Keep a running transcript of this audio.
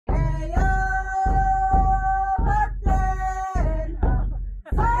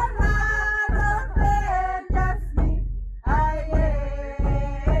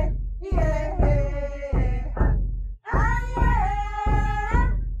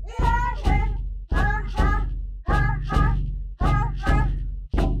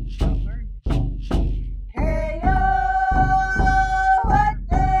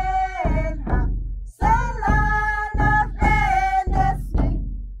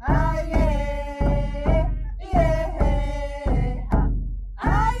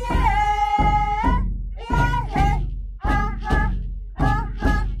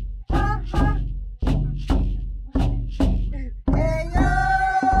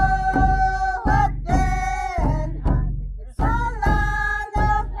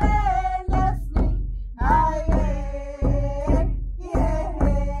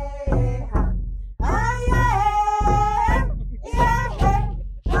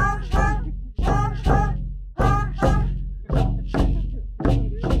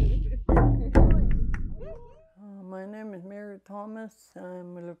Thomas.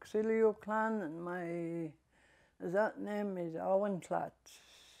 I'm a Caribou Clan, and my that name is Owen Flats.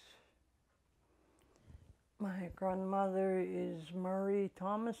 My grandmother is Marie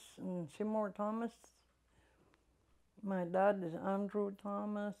Thomas and Seymour Thomas. My dad is Andrew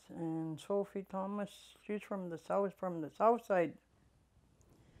Thomas and Sophie Thomas. She's from the south side.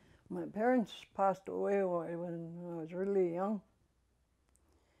 My parents passed away when I was really young,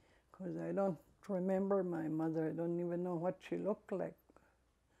 because I don't remember my mother. I don't even know what she looked like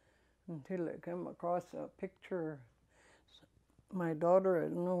until I came across a picture. My daughter, I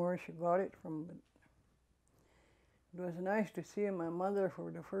don't know where she got it from, but it was nice to see my mother for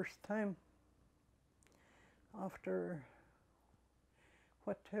the first time after,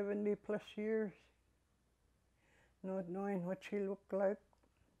 what, 70 plus years, not knowing what she looked like.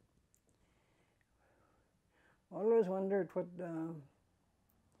 Always wondered what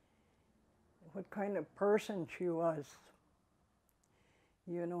kind of person she was,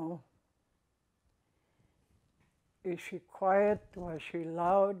 you know. Is she quiet? Was she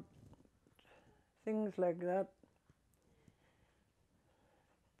loud? Things like that.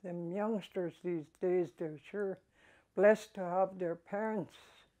 Them youngsters these days, they're sure blessed to have their parents.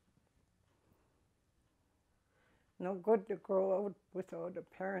 No good to grow out without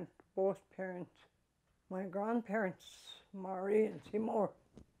a parent, both parents. My grandparents, Marie and Seymour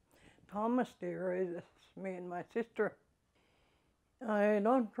Thomas, they raised us, me and my sister. I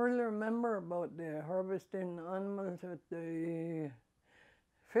don't really remember about the harvesting animals with the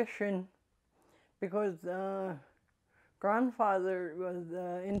fishing, because grandfather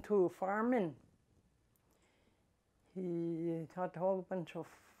was into farming. He had a whole bunch of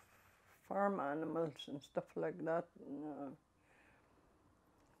farm animals and stuff like that. And,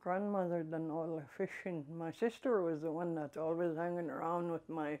 grandmother done all the fishing. My sister was the one that's always hanging around with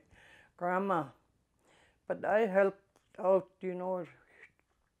my grandma. But I helped out, you know,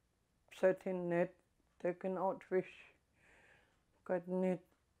 setting net, taking out fish, cutting it,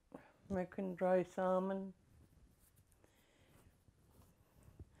 making dry salmon.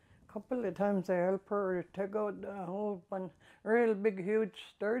 A couple of times I helped her take out a whole bunch, real big, huge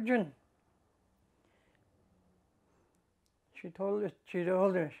sturgeon. She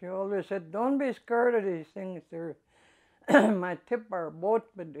always said, don't be scared of these things. They might tip our boat,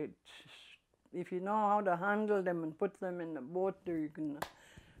 but if you know how to handle them and put them in the boat,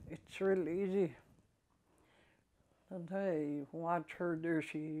 it's real easy. And I watch her there,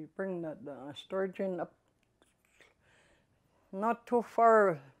 she bring that sturgeon up not too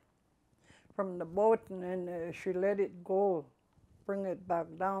far from the boat, and then she let it go, bring it back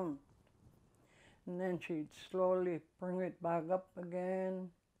down. And then she'd slowly bring it back up again,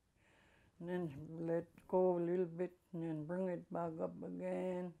 and then let go a little bit, and then bring it back up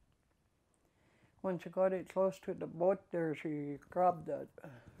again. When she got it close to the boat there, she grabbed that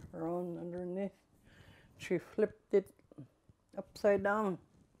around underneath. She flipped it upside down.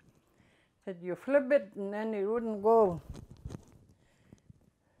 Said, you flip it and then it wouldn't go.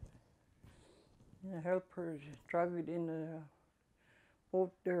 I helped her drag it in the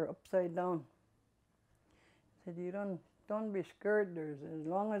boat there upside down. Said, you don't be scared. As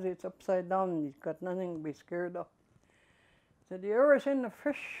long as it's upside down, you've got nothing to be scared of. Said, you ever seen a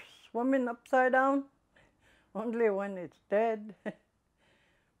fish swimming upside down? Only when it's dead.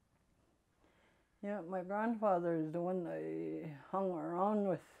 Yeah, my grandfather is the one I hung around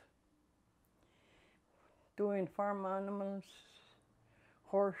with, doing farm animals,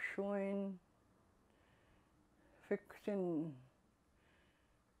 horseshoeing, fixing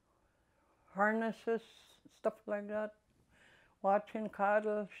harnesses, stuff like that, watching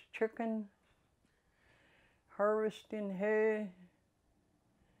cattle, chickens, harvesting hay,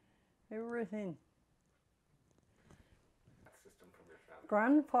 everything.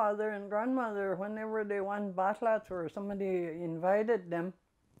 Grandfather and grandmother, whenever they won Balhats or somebody invited them,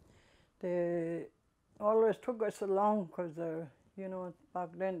 they always took us along, because, you know, back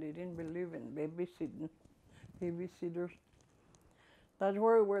then they didn't believe in babysitters. That's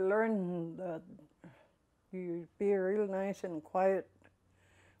where we learned that you be real nice and quiet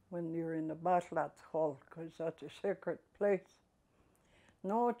when you're in the Balhats hall, because that's a sacred place.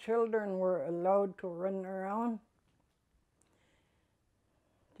 No children were allowed to run around.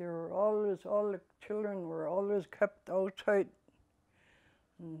 All the children were always kept outside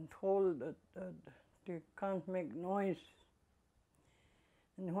and told that they can't make noise.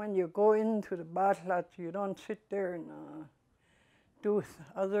 And when you go into the Balhats, you don't sit there and do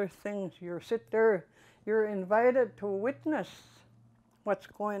other things. You sit there, you're invited to witness what's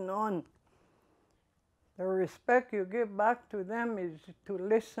going on. The respect you give back to them is to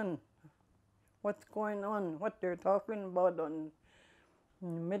listen what's going on, what they're talking about on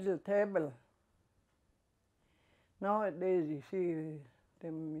in the middle table. Nowadays, you see,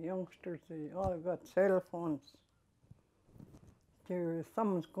 them youngsters, they all got cell phones. Their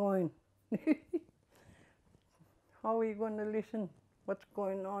thumbs going. How are you going to listen? What's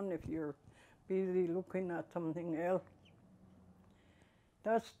going on if you're busy looking at something else?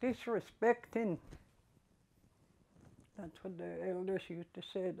 That's disrespecting. That's what the elders used to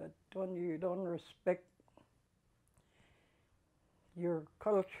say, that you don't respect your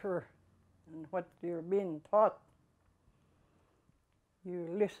culture and what you're being taught. You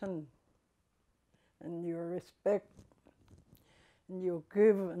listen and you respect and you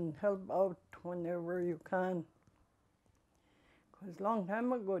give and help out whenever you can. Because a long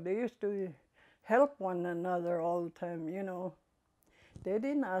time ago they used to help one another all the time, you know. They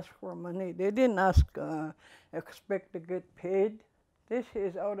didn't ask for money. They didn't expect to get paid. This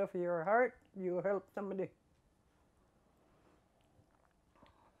is out of your heart. You help somebody.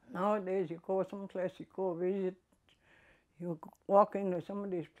 Nowadays, you go someplace, you go visit, you walk into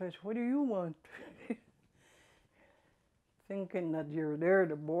somebody's place, what do you want? Thinking that you're there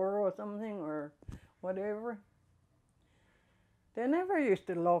to borrow something or whatever. They never used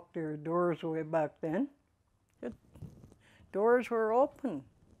to lock their doors way back then. Doors were open.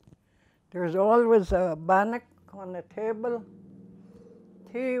 There's always a bannock on the table.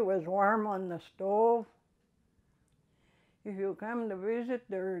 Tea was warm on the stove. If you come to visit,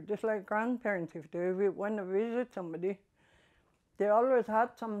 they're just like grandparents. If they went to visit somebody, they always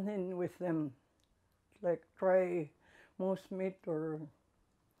had something with them, like dry moose meat or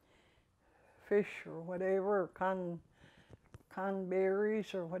fish or whatever, canned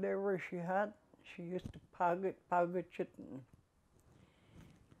berries or whatever she had. She used to package it, and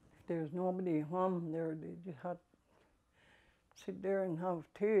if there's nobody home there, they just had to sit there and have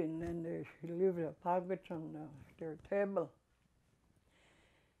tea, and then she leave the package on their table.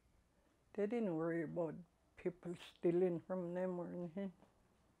 They didn't worry about people stealing from them or anything.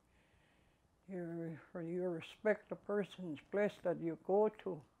 You respect the person's place that you go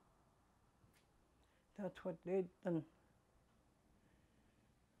to. That's what they'd done.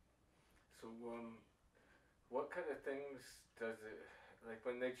 So, what kind of things does it, like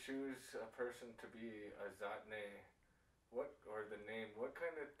when they choose a person to be a Zatne, or the name, what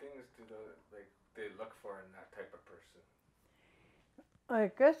kind of things do they look for in that type of person?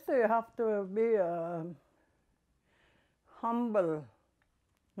 I guess they have to be humble,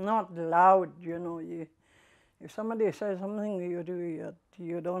 not loud, you know. If somebody says something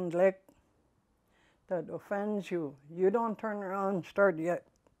you don't like, that offends you, you don't turn around and start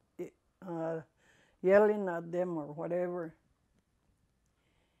yelling at them or whatever.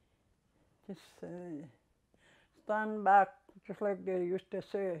 Just stand back, just like they used to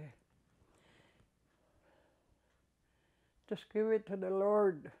say. Just give it to the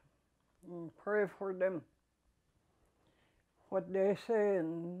Lord and pray for them. What they say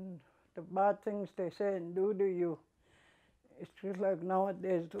and the bad things they say and do to you, it's just like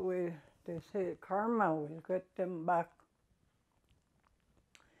nowadays the way they say karma will get them back.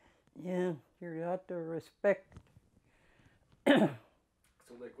 Yeah, you have to respect.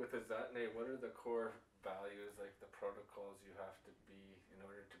 So like with a Zatne, what are the core values, like the protocols you have to be in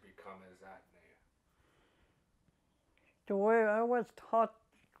order to become a Zatne? The way I was taught,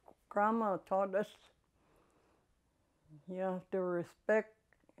 Grandma taught us, you have to respect.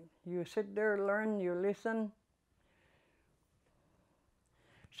 You sit there, learn, you listen.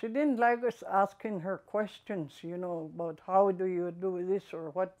 She didn't like us asking her questions, you know, about how do you do this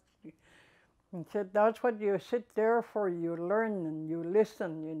or what. And said, that's what you sit there for. You learn and you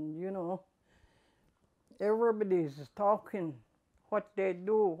listen, and you know, everybody's talking, what they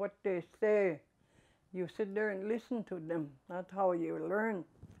do, what they say. You sit there and listen to them. That's how you learn.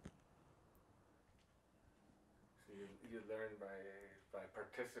 So you learn by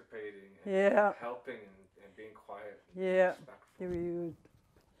participating and Yeah. helping and being quiet and yeah. respectful. You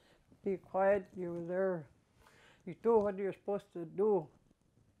be quiet, you're there. You do what you're supposed to do.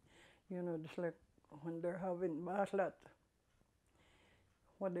 You know, just like when they're having Balhats,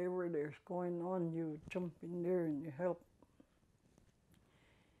 whatever there's going on, you jump in there and you help.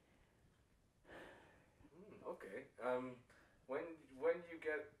 Okay. When you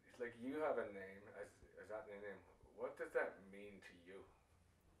get, like, you have a name, a Zatne name, what does that mean to you?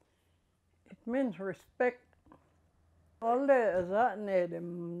 It means respect. All the Zatne, the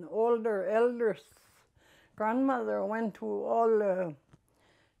older elders, grandmother went to all the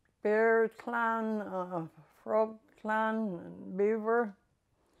Bear Clan, Frog Clan, and Beaver.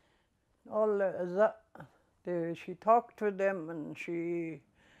 All she talked to them, and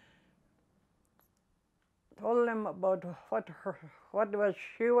told them about what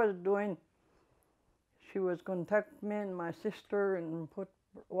she was doing. She was going to take me and my sister and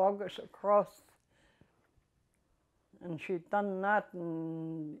walk us across. And she'd done that,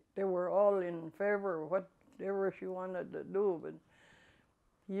 and they were all in favor of whatever she wanted to do. But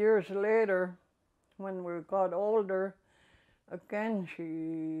years later, when we got older, again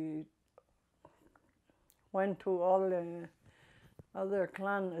she went to all the other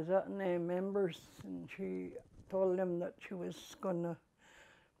clan Azatne members, and she told them that she was going to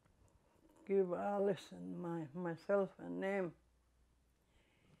give Alice and myself a name.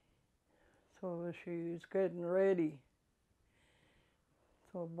 So she's getting ready.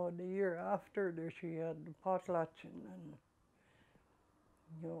 So about a year after there, she had the potlatch, and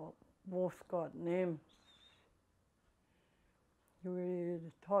you know, both got names. We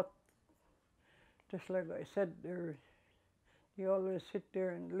thought, just like I said, you always sit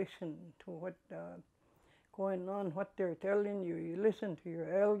there and listen to what going on, what they're telling you. You listen to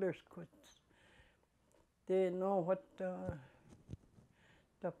your elders, because they know what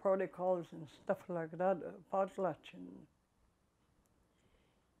the protocols and stuff like that, potlatch, and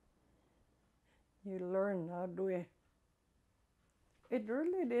you learn that way. It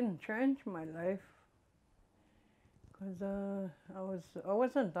really didn't change my life, because I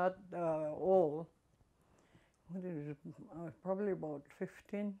wasn't that old. I was probably about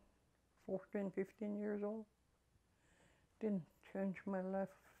 14, 15 years old. Didn't change my life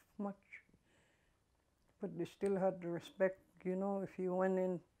much, but they still had to respect. You know, if you went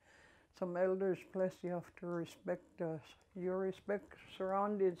in some elder's place, you have to respect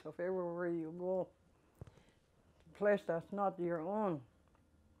surroundings of everywhere you go. The place that's not your own.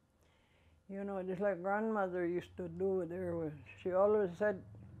 You know, just like grandmother used to do. She always said,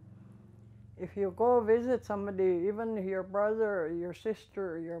 if you go visit somebody, even your brother or your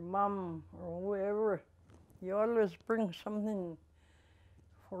sister or your mom or whoever, you always bring something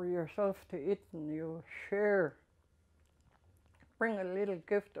for yourself to eat, and you share. Bring a little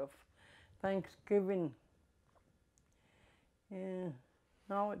gift of Thanksgiving. Yeah.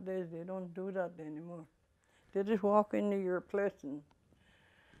 Nowadays they don't do that anymore. They just walk into your place and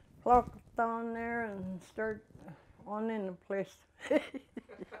plop down there and start on in the place.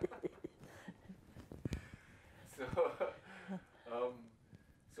 So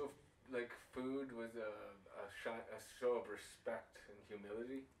like food was a show of respect and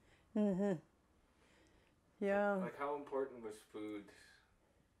humility. Mm-hmm. Yeah. Like how important was food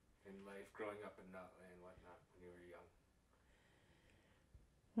in life growing up in Nadleh and whatnot when you were young?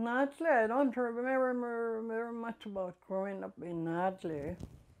 Nadleh, I don't remember much about growing up in Nadleh.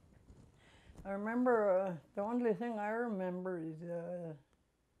 I remember, the only thing I remember is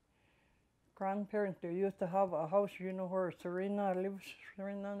grandparents, they used to have a house, you know, where Serena lives,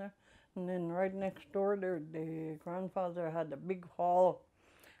 Serena there. And then right next door there, the grandfather had a big hall,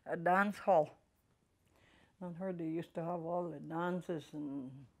 a dance hall. And where they used to have all the dances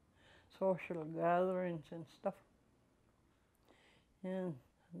and social gatherings and stuff. And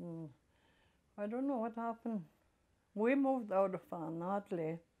I don't know what happened. We moved out of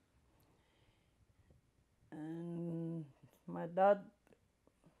Nadleh, and my dad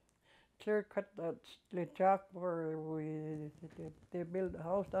clear cut that jack where they built the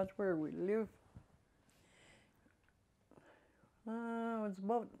house. That's where we live. It was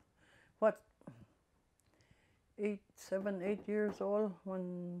about, what, 7, 8 years old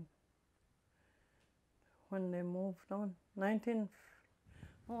when they moved on.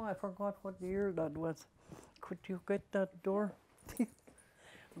 I forgot what year that was. Could you get that door?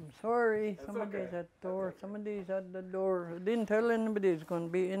 I'm sorry, That's somebody's okay. at the door. Somebody's at the door. I didn't tell anybody it's going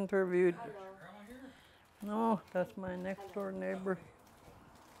to be interviewed. No, that's my next door neighbor.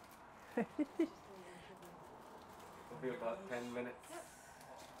 It'll be about 10 minutes.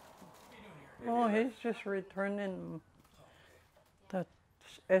 Oh, he's just returning that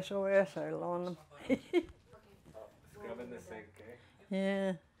SOS I loaned him. Scrubbing the sink, eh?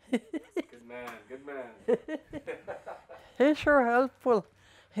 Yeah. Good man. He's sure helpful.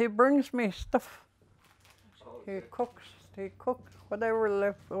 He brings me stuff. He cooks whatever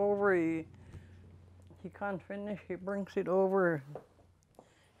left over. He can't finish. He brings it over.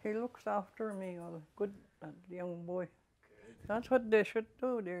 He looks after me all good, that young boy. Good. That's what they should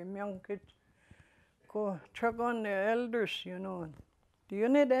do. They're young kids. Go check on their elders, you know. Do you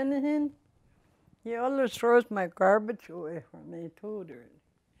need anything? He always throws my garbage away for me too. They're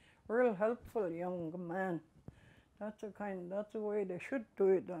real helpful young man. That's the way they should do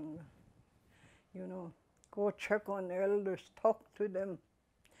it. And you know, go check on the elders, talk to them,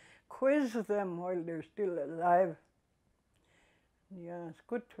 quiz them while they're still alive. Yeah, it's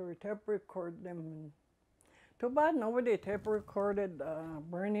good to tape record them and Too bad nobody tape recorded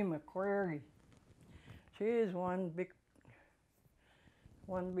Bernie McQuarrie. She is one big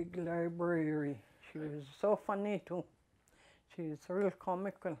library. She was so funny too. She's real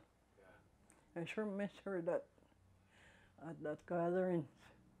comical. Yeah. I sure miss her at that gatherings.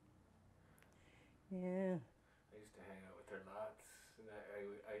 Yeah. I used to hang out with her lots, and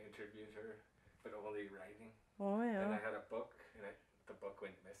I interviewed her, but only writing. Oh yeah. And I had a book, and the book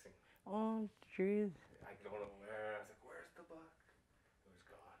went missing. Oh jeez. I don't know where. I was like, "Where's the book?" It was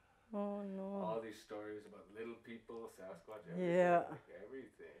gone. Oh no. All these stories about little people, Sasquatch, everything. Yeah. Like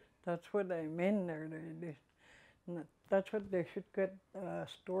everything. That's what I mean there. That's what they should get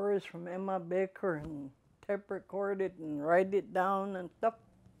stories from Emma Baker and tape record it and write it down and stuff.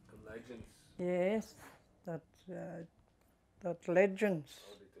 The legends. Yes, that's legends.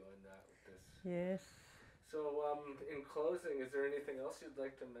 I'll be doing that with this. Yes. So, in closing, is there anything else you'd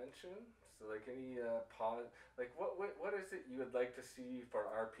like to mention? So, like any like what is it you would like to see for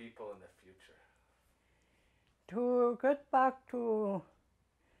our people in the future? To get back to,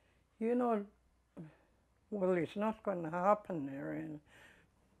 well, it's not going to happen there, and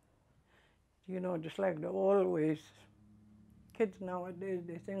just like the old ways. Kids nowadays,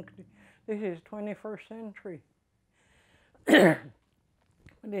 they think this is 21st century.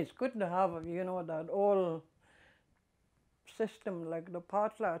 But it's good to have, that old system like the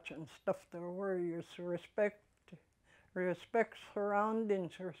potlatch and stuff there where you respect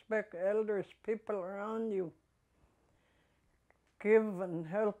surroundings, respect elders, people around you. Give and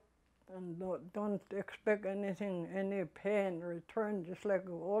help and don't expect anything, any pay in return, just like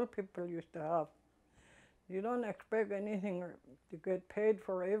old people used to have. You don't expect anything to get paid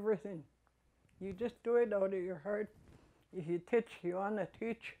for everything. You just do it out of your heart. If you teach, you want to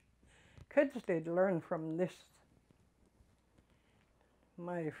teach. Kids, they'd learn from this.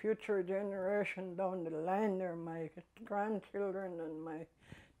 My future generation down the line there, my grandchildren and my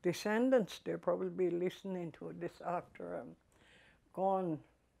descendants, they'll probably be listening to this after I'm gone.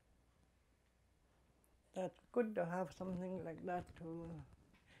 That's good to have something like that to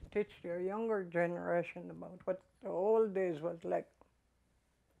teach your younger generation about what the old days was like.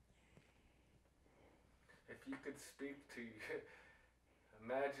 If you could speak to,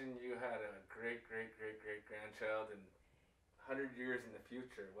 imagine you had a great grandchild in 100 years in the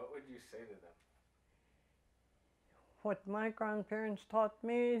future, what would you say to them? What my grandparents taught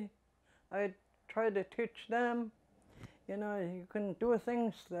me, I try to teach them. You can do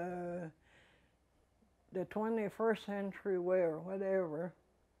things the 21st century way or whatever,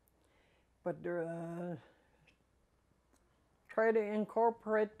 but try to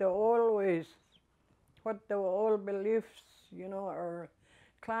incorporate the old ways, what the old beliefs, or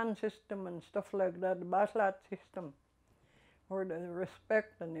clan system and stuff like that, the Balhats system, where the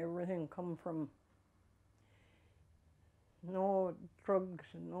respect and everything come from. No drugs,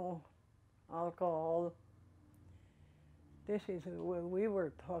 no alcohol. This is the way we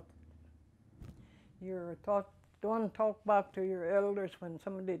were taught. You're taught, don't talk back to your elders when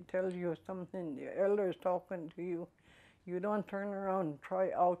somebody tells you something, the elders talking to you. You don't turn around and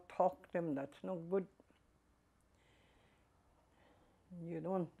try out-talk them, that's no good. You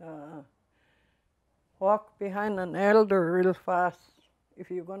don't walk behind an elder real fast. If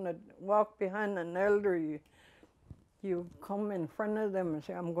you're going to walk behind an elder, you come in front of them and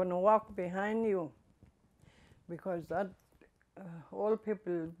say, I'm going to walk behind you. Because that old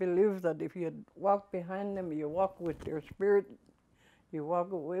people believe that if you walk behind them, you walk with their spirit, you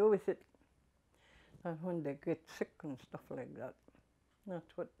walk away with it. That's when they get sick and stuff like that.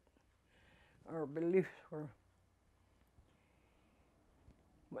 That's what our beliefs were.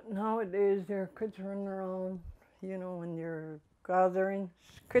 But nowadays, there are kids running around, when you're gatherings,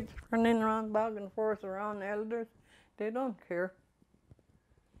 kids running around back and forth around elders. They don't care.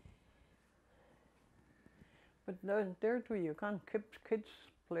 But there too, you can't keep kids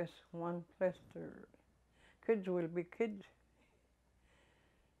one place. Kids will be kids.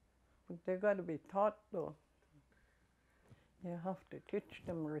 But they got to be taught though. You have to teach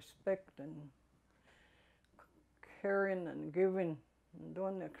them respect and caring and giving. And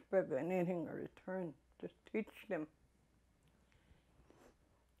don't expect anything in return. Just teach them.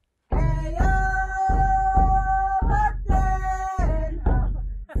 Hey,